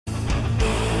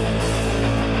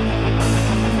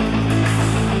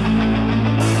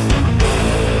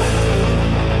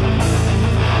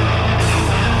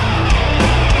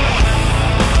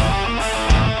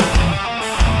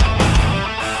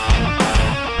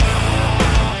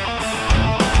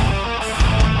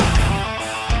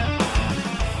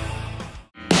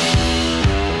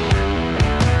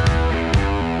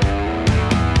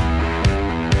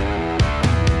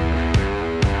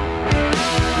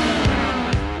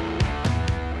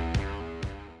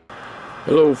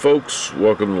Hello folks,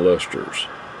 welcome to Lester's.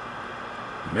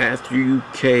 Mathew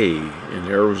K in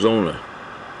Arizona.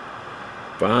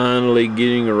 Finally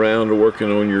getting around to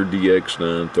working on your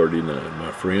DX939,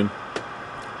 my friend.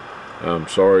 I'm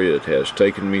sorry it has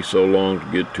taken me so long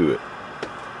to get to it.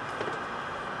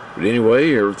 But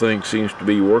anyway, everything seems to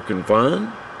be working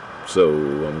fine, so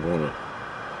I'm going to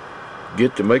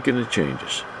get to making the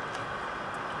changes.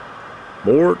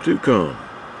 More to come.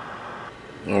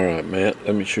 Alright, Matt,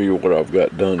 let me show you what I've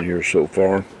got done here so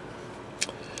far.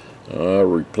 I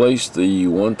replaced the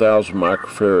 1000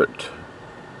 microfarad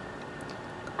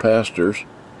capacitors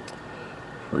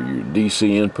for your DC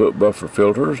input buffer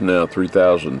filters, now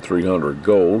 3300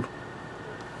 gold.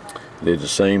 Did the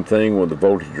same thing with the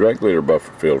voltage regulator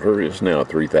buffer filter, it's now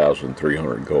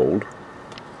 3300 gold.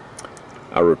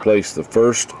 I replaced the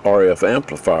first RF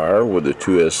amplifier with the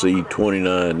 2SC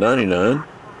 2999.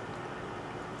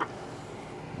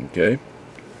 Okay,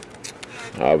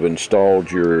 I've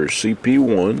installed your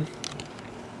CP1.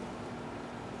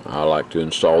 I like to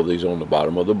install these on the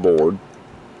bottom of the board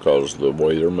because of the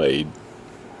way they're made.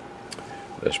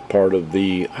 That's part of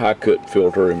the high cut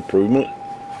filter improvement.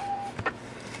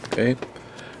 Okay,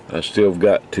 I still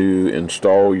got to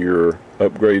install your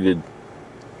upgraded,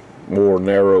 more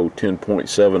narrow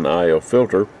 10.7 IO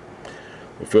filter.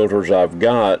 The filters I've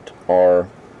got are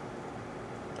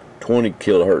 20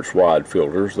 kilohertz wide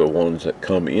filters. The ones that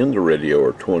come in the radio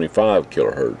are 25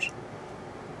 kilohertz.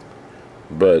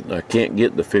 But I can't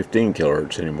get the 15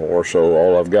 kilohertz anymore, so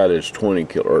all I've got is 20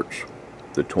 kilohertz.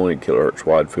 The 20 kilohertz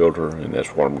wide filter, and that's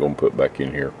what I'm going to put back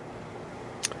in here.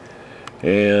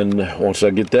 And once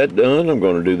I get that done, I'm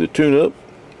going to do the tune-up.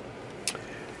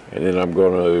 And then I'm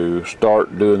going to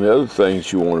start doing the other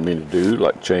things you wanted me to do,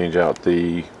 like change out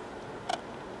the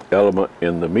element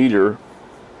in the meter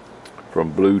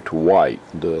from blue to white,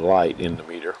 the light in the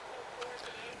meter.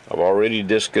 I've already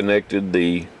disconnected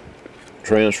the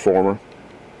transformer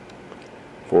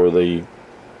for the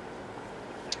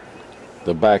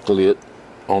backlit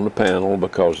on the panel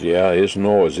because, yeah, it's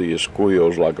noisy, it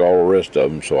squeals like all the rest of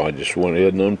them, so I just went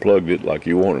ahead and unplugged it like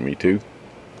you wanted me to.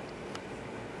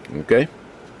 Okay?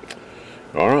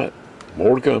 Alright,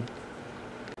 more to come.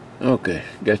 Okay,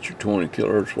 got your 20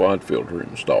 kilohertz wide filter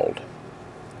installed.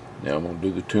 Now I'm going to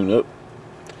do the tune-up.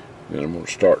 Then I'm going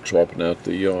to start swapping out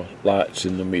the lights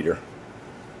in the meter,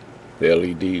 the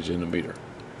LEDs in the meter.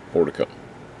 More to come.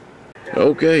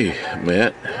 Okay,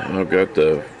 Matt, I've got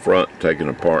the front taken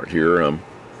apart here. I'm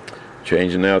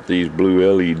changing out these blue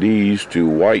LEDs to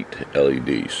white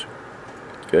LEDs.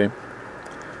 Okay,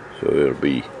 so it'll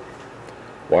be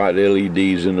white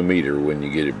LEDs in the meter when you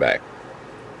get it back.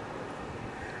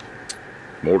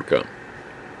 More to come.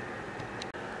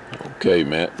 Okay,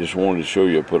 Matt, just wanted to show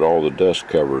you I put all the dust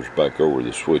covers back over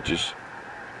the switches.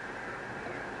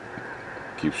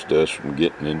 Keeps dust from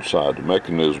getting inside the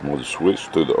mechanism of the switch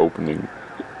through the opening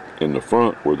in the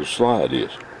front where the slide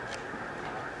is.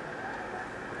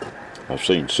 I've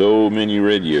seen so many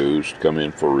radios come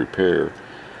in for repair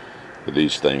that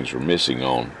these things are missing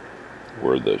on,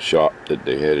 where the shop that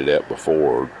they had it at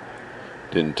before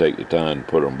didn't take the time to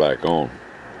put them back on.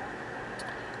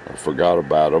 I forgot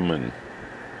about them, and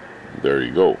there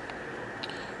you go.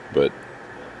 But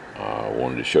I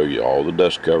wanted to show you all the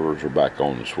dust covers are back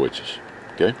on the switches.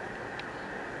 Okay,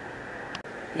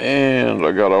 and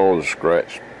I got all the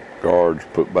scratch guards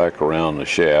put back around the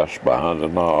shafts behind the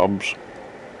knobs.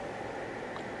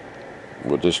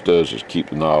 What this does is keep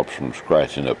the knobs from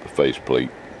scratching up the faceplate.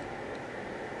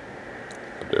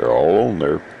 They're all on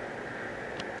there.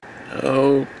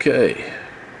 Okay,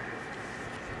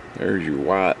 there's your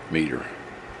white meter.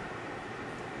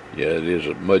 Yeah, it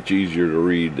is much easier to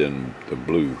read than the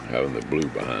blue, having the blue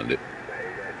behind it.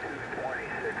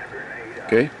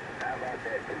 Okay.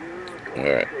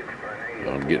 Alright.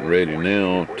 I'm getting ready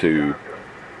now to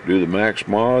do the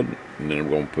MaxMod, and then I'm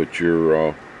going to put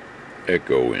your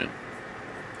Echo in.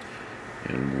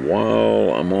 And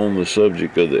while I'm on the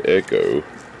subject of the Echo,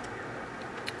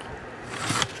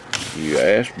 you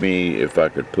asked me if I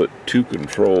could put two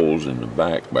controls in the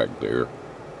back there.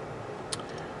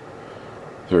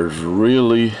 There's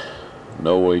really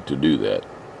no way to do that,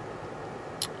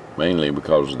 mainly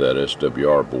because of that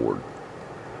SWR board.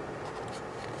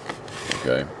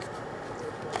 Okay,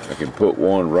 I can put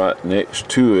one right next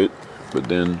to it, but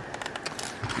then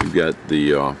you've got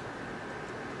the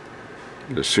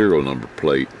serial number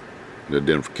plate, the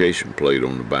identification plate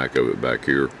on the back of it back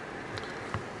here,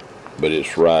 but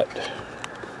it's right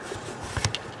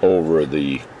over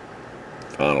the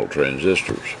final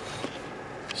transistors,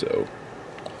 so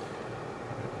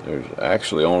there's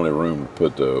actually only room to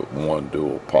put the one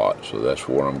dual pot, so that's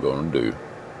what I'm going to do.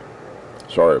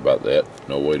 Sorry about that.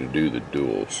 No way to do the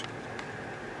duals.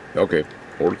 Okay,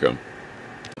 more to come.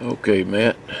 Okay,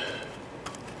 Matt.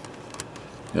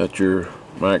 Got your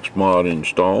MaxMod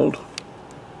installed.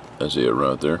 That's it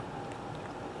right there.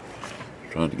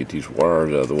 Trying to get these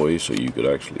wires out of the way so you could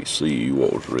actually see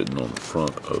what was written on the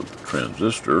front of the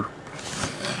transistor.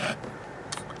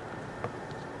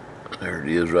 There it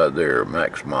is right there,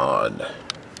 MaxMod.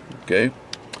 Okay.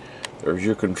 There's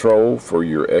your control for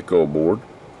your Echo board.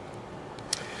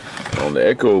 On the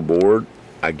Echo board,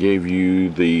 I gave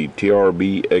you the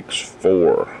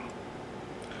TRB-X4.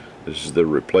 This is the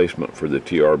replacement for the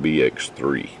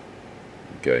TRB-X3.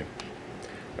 Okay.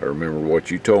 I remember what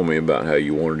you told me about how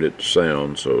you wanted it to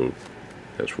sound, so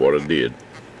that's what I did.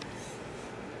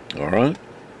 Alright.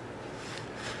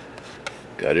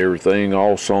 Got everything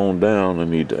all sewn down. I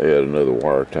need to add another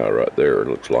wire tie right there, it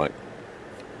looks like.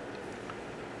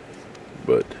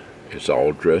 But it's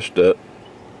all dressed up.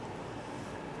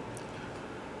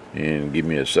 And give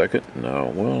me a second. Now,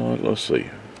 well, let's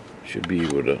see. Should be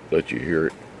able to let you hear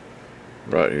it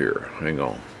right here. Hang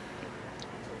on.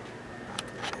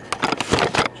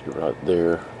 It's right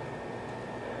there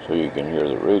so you can hear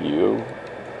the radio.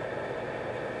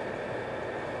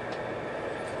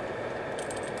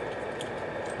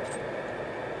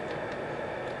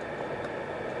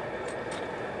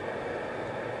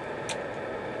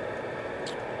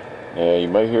 Now you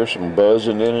may hear some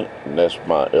buzzing in it, and that's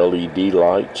my LED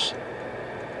lights.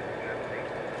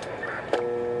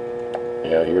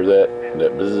 Yeah, hear that?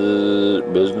 That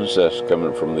business that's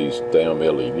coming from these damn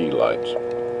LED lights.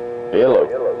 Hello.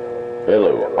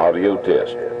 Hello. Audio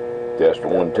test. Test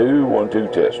 1 2 1 2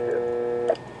 test.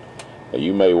 Now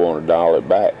you may want to dial it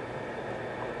back.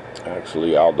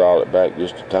 Actually, I'll dial it back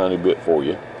just a tiny bit for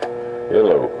you.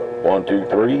 Hello. 1 2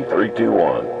 3 3 2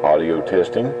 1. Audio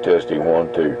testing. Testing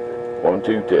 1 2. 1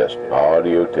 2 test.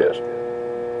 Audio test.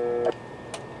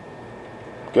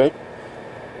 Okay.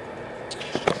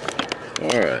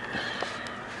 Alright.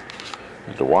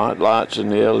 The white lights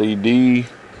and the LED.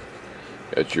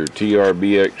 Got your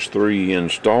TRB-X3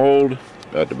 installed.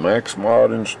 Got the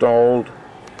MaxMod installed.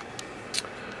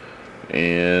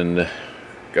 And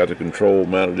got the control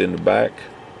mounted in the back.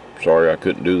 Sorry I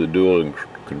couldn't do the dual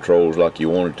controls like you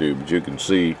wanted to, but you can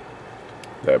see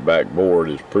that back board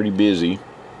is pretty busy.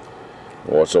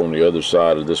 What's on the other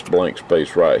side of this blank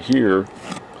space right here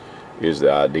is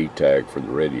the ID tag for the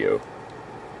radio.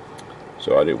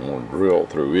 So I didn't want to drill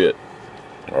through it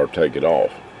or take it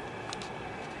off.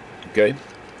 Okay?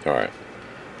 Alright.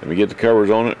 Let me get the covers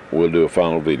on it. We'll do a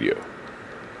final video.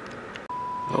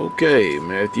 Okay,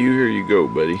 Matthew, here you go,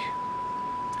 buddy.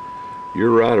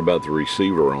 You're right about the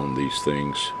receiver on these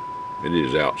things. It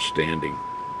is outstanding.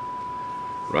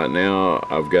 Right now,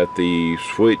 I've got the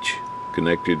switch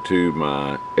connected to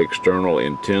my external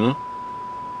antenna.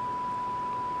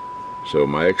 So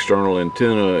my external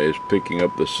antenna is picking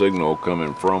up the signal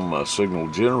coming from my signal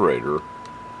generator,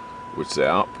 which the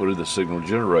output of the signal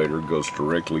generator goes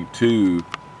directly to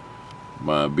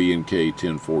my B&K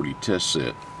 1040 test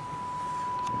set.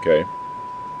 Okay,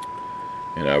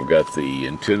 and I've got the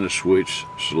antenna switch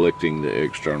selecting the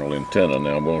external antenna.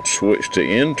 Now I'm going to switch to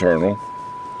internal,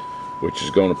 which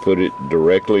is going to put it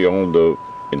directly on the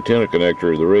antenna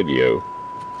connector of the radio.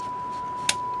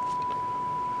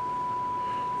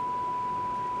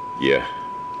 Yeah.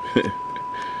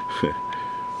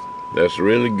 That's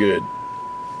really good.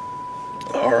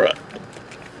 Alright.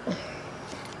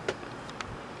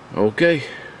 Okay.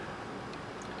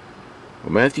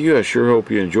 Well, Matthew, I sure hope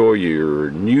you enjoy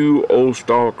your new old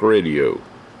stock radio.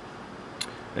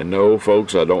 And no,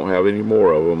 folks, I don't have any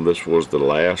more of them. This was the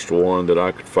last one that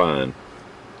I could find.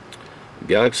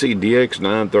 Galaxy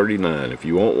DX939. If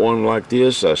you want one like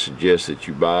this, I suggest that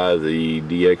you buy the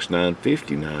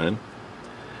DX959.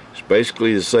 It's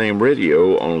basically the same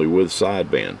radio, only with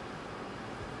sideband.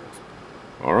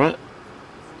 Alright.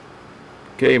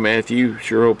 Okay, Matthew,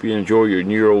 sure hope you enjoy your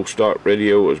new old stock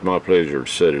radio. It was my pleasure to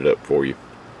set it up for you.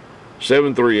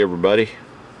 7-3, everybody.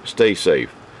 Stay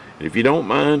safe. And if you don't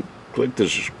mind, click the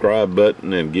subscribe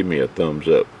button and give me a thumbs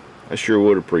up. I sure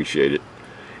would appreciate it.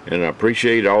 And I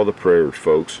appreciate all the prayers,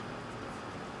 folks.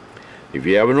 If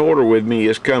you have an order with me,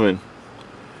 it's coming.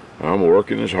 I'm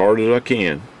working as hard as I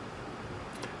can.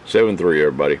 7-3,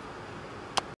 everybody.